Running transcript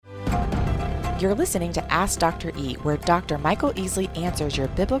You're listening to Ask Dr. E, where Dr. Michael Easley answers your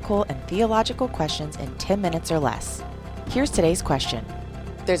biblical and theological questions in 10 minutes or less. Here's today's question.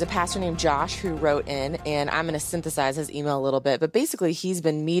 There's a pastor named Josh who wrote in, and I'm going to synthesize his email a little bit, but basically he's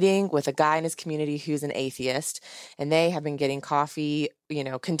been meeting with a guy in his community who's an atheist, and they have been getting coffee,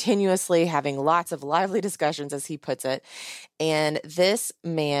 continuously, having lots of lively discussions, as he puts it. And this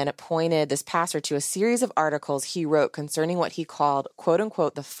man pointed this pastor to a series of articles he wrote concerning what he called, quote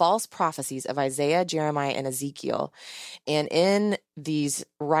unquote, the false prophecies of Isaiah, Jeremiah, and Ezekiel. And in these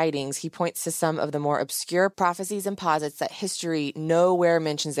writings, he points to some of the more obscure prophecies and posits that history nowhere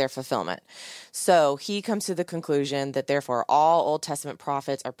mentions their fulfillment. So he comes to the conclusion that therefore all Old Testament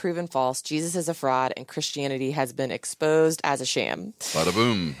prophets are proven false, Jesus is a fraud, and Christianity has been exposed as a sham. Bada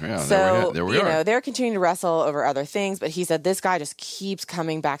boom. Yeah, so, there we are. They're continuing to wrestle over other things, but he said this guy just keeps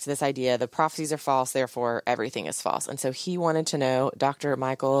coming back to this idea, the prophecies are false, therefore everything is false. And so he wanted to know Dr.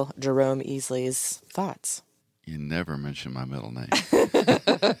 Michael Jerome Easley's thoughts. You never mention my middle name.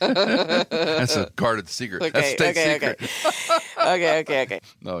 That's a guarded secret. Okay, That's state secret. Okay.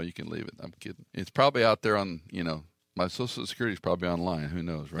 No, you can leave it. I'm kidding. It's probably out there on, my Social Security is probably online. Who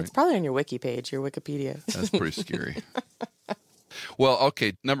knows, right? It's probably on your wiki page, your Wikipedia. That's pretty scary. Well,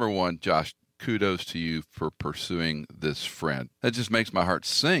 okay, number one, Josh, kudos to you for pursuing this friend. That just makes my heart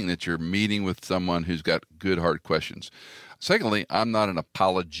sing that you're meeting with someone who's got good, hard questions. Secondly, I'm not an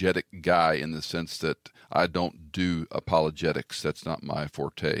apologetic guy in the sense that I don't do apologetics. That's not my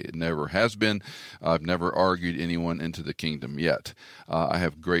forte. It never has been. I've never argued anyone into the kingdom yet. I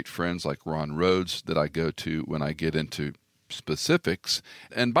have great friends like Ron Rhodes that I go to when I get into specifics.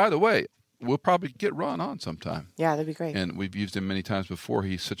 And by the way, we'll probably get Ron on sometime. Yeah, that'd be great. And we've used him many times before.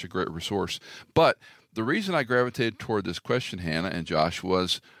 He's such a great resource. But the reason I gravitated toward this question, Hannah and Josh,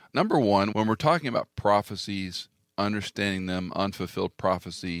 was, number one, when we're talking about prophecies, understanding them, unfulfilled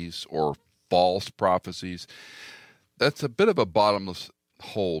prophecies or false prophecies, that's a bit of a bottomless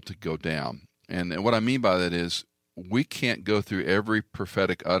hole to go down. And what I mean by that is we can't go through every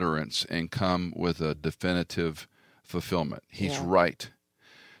prophetic utterance and come with a definitive fulfillment. He's right.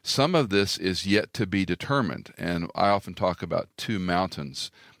 Some of this is yet to be determined, and I often talk about two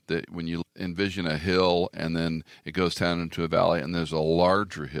mountains, that when you envision a hill and then it goes down into a valley and there's a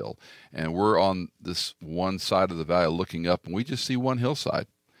larger hill, and we're on this one side of the valley looking up and we just see one hillside.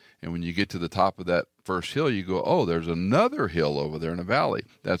 And when you get to the top of that first hill, you go, oh, there's another hill over there in a valley.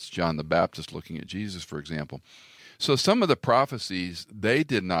 That's John the Baptist looking at Jesus, for example. So some of the prophecies, they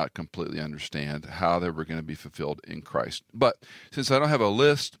did not completely understand how they were going to be fulfilled in Christ. But since I don't have a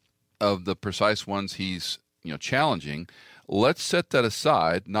list of the precise ones he's challenging, let's set that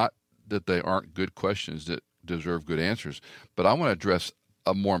aside. Not that they aren't good questions that deserve good answers, but I want to address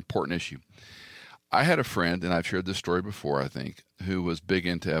a more important issue. I had a friend, and I've shared this story before, I think, who was big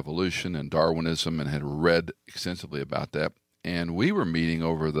into evolution and Darwinism and had read extensively about that. And we were meeting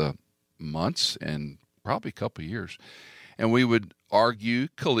over the months and probably a couple of years, and we would argue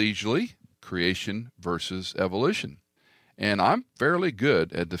collegially creation versus evolution. And I'm fairly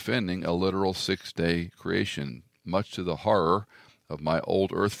good at defending a literal 6-day creation, much to the horror of my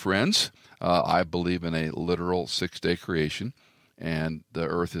old earth friends. I believe in a literal 6-day creation, and the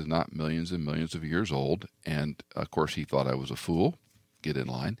earth is not millions and millions of years old. And, of course, he thought I was a fool. Get in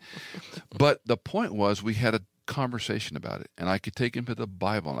line. But the point was we had a conversation about it, and I could take him to the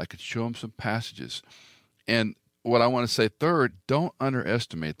Bible, and I could show him some passages. And what I want to say third, don't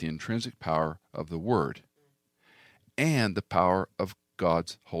underestimate the intrinsic power of the Word and the power of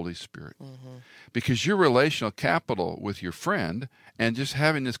God's Holy Spirit. Mm-hmm. Because your relational capital with your friend and just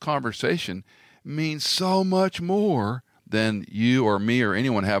having this conversation means so much more than you or me or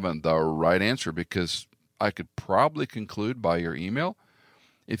anyone having the right answer, because I could probably conclude by your email,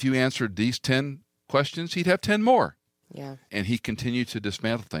 if you answered these 10 questions, he'd have 10 more. Yeah. And he continued to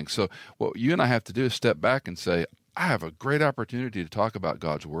dismantle things. So what you and I have to do is step back and say, I have a great opportunity to talk about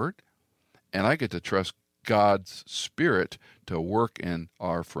God's Word, and I get to trust God's Spirit to work in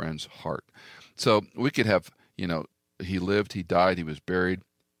our friend's heart. So we could have, he lived, he died, he was buried,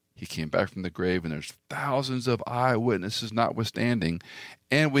 he came back from the grave, and there's thousands of eyewitnesses notwithstanding,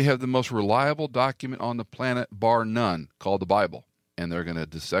 and we have the most reliable document on the planet, bar none, called the Bible. And they're going to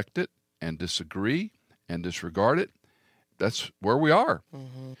dissect it and disagree and disregard it. That's where we are.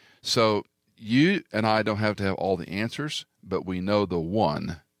 Mm-hmm. So you and I don't have to have all the answers, but we know the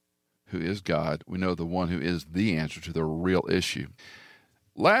one who is God. We know the one who is the answer to the real issue.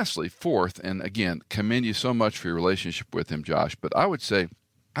 Lastly, fourth, and again, commend you so much for your relationship with him, Josh, but I would say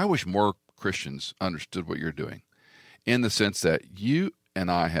I wish more Christians understood what you're doing, in the sense that you and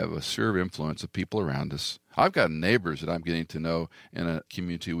I have a sphere of influence of people around us. I've got neighbors that I'm getting to know in a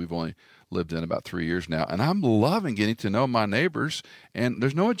community we've only lived in about 3 years now, and I'm loving getting to know my neighbors, and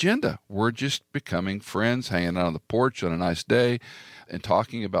there's no agenda. We're just becoming friends, hanging out on the porch on a nice day and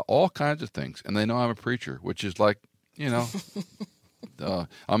talking about all kinds of things. And they know I'm a preacher, which is like, I'm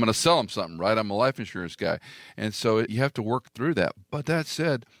going to sell them something, right? I'm a life insurance guy. And so you have to work through that. But that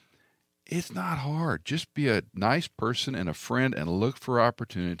said, it's not hard. Just be a nice person and a friend and look for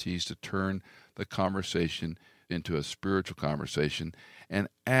opportunities to turn the conversation into a spiritual conversation and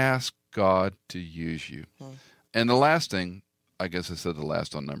ask God to use you. And the last thing, I guess I said the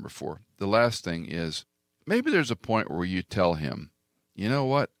last on number 4. The last thing is maybe there's a point where you tell him, you know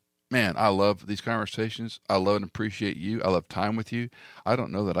what? Man, I love these conversations. I love and appreciate you. I love time with you. I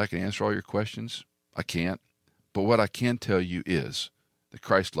don't know that I can answer all your questions. I can't. But what I can tell you is that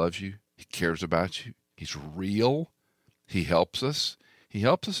Christ loves you. He cares about you. He's real. He helps us. He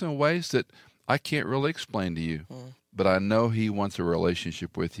helps us in ways that I can't really explain to you. But I know he wants a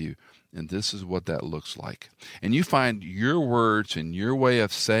relationship with you. And this is what that looks like. And you find your words and your way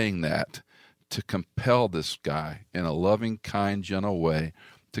of saying that to compel this guy in a loving, kind, gentle way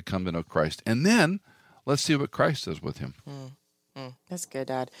to come to know Christ. And then let's see what Christ does with him. That's good,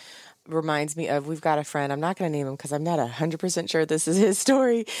 Dad. Reminds me of, we've got a friend, I'm not going to name him because I'm not 100% sure this is his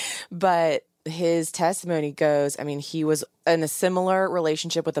story, but his testimony goes, he was in a similar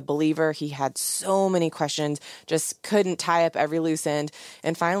relationship with a believer. He had so many questions, just couldn't tie up every loose end.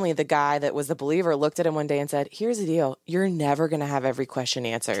 And finally, the guy that was the believer looked at him one day and said, here's the deal. You're never going to have every question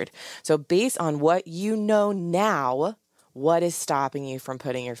answered. So based on what you know now, what is stopping you from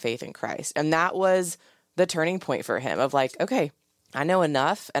putting your faith in Christ? And that was the turning point for him of like, okay, I know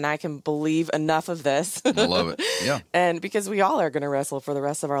enough and I can believe enough of this. I love it. Yeah. And because we all are going to wrestle for the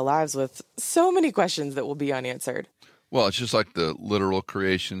rest of our lives with so many questions that will be unanswered. Well, it's just like the literal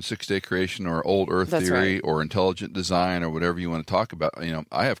creation, 6-day creation, or old earth That's theory, right. or intelligent design, or whatever you want to talk about.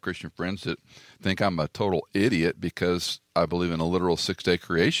 I have Christian friends that think I'm a total idiot because I believe in a literal 6-day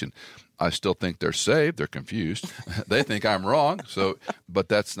creation. I still think they're saved. They're confused. They think I'm wrong. But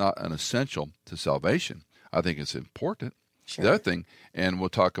that's not an essential to salvation. I think it's important. Sure. The other thing, and we'll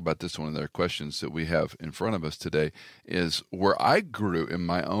talk about this, one of their questions that we have in front of us today, is where I grew in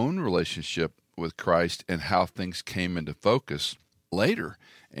my own relationship with Christ and how things came into focus later.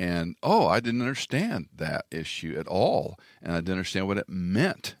 And, I didn't understand that issue at all. And I didn't understand what it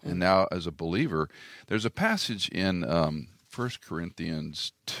meant. And now as a believer, there's a passage in 1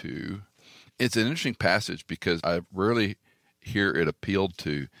 Corinthians 2. It's an interesting passage because I rarely hear it appealed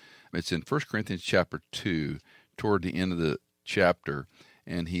to. It's in 1 Corinthians chapter 2, toward the end of the chapter.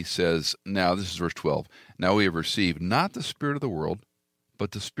 And he says, now this is verse 12, now we have received not the spirit of the world,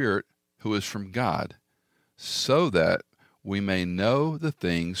 but the Spirit who is from God, so that we may know the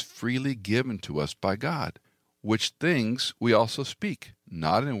things freely given to us by God, which things we also speak,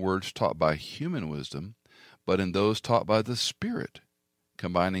 not in words taught by human wisdom, but in those taught by the Spirit,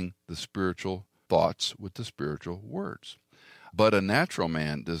 combining the spiritual thoughts with the spiritual words. But a natural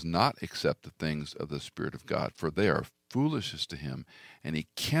man does not accept the things of the Spirit of God, for they are foolishness to him, and he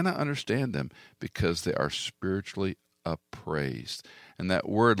cannot understand them because they are spiritually appraised. And that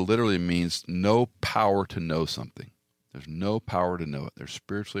word literally means no power to know something. There's no power to know it. They're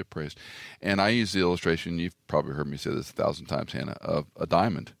spiritually appraised. And I use the illustration, you've probably heard me say this 1,000 times, Hannah, of a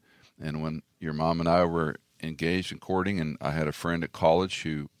diamond. And when your mom and I were engaged and courting, and I had a friend at college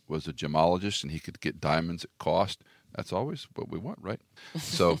who was a gemologist, and he could get diamonds at cost. That's always what we want, right?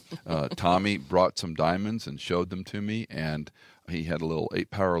 So Tommy brought some diamonds and showed them to me, and he had a little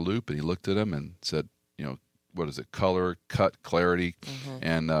 8-power loop, and he looked at them and said, what is it, color, cut, clarity,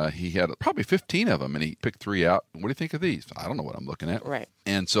 and he had probably 15 of them, and he picked 3 out. What do you think of these? I don't know what I'm looking at. Right.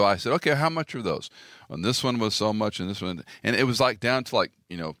 And so I said, okay, how much are those? And this one was so much, and this one, and it was like down to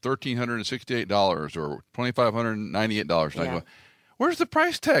 $1,368 or $2,598. And I go, where's the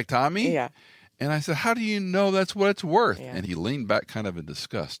price tag, Tommy? Yeah. And I said, how do you know that's what it's worth? Yeah. And he leaned back kind of in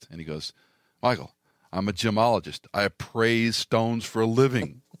disgust, and he goes, Michael, I'm a gemologist. I appraise stones for a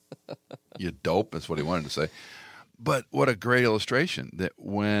living. You dope, that's what he wanted to say. But what a great illustration that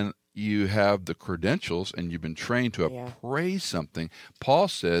when you have the credentials and you've been trained to appraise something, Paul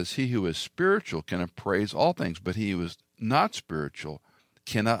says he who is spiritual can appraise all things, but he who is not spiritual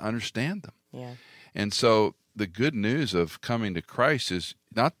cannot understand them. Yeah. And so the good news of coming to Christ is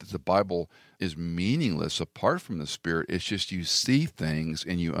not that the Bible is meaningless apart from the Spirit. It's just you see things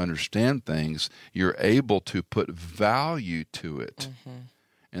and you understand things. You're able to put value to it.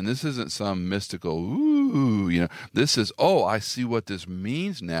 And this isn't some mystical, ooh, this is, oh, I see what this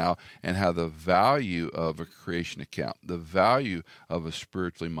means now and how the value of a creation account, the value of a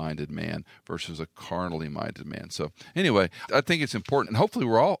spiritually minded man versus a carnally minded man. So anyway, I think it's important. And hopefully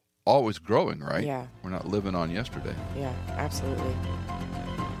we're all always growing, right? Yeah. We're not living on yesterday. Yeah, absolutely.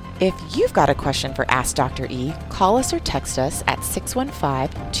 If you've got a question for Ask Dr. E, call us or text us at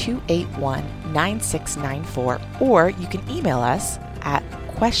 615-281-9694, or you can email us at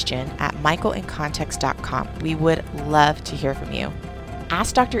question@michaelincontext.com. We would love to hear from you.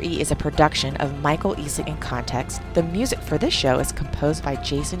 Ask Dr. E is a production of Michael Easley in Context. The music for this show is composed by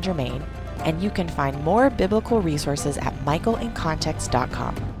Jason Germain, and you can find more biblical resources at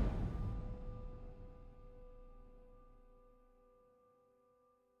michaelincontext.com.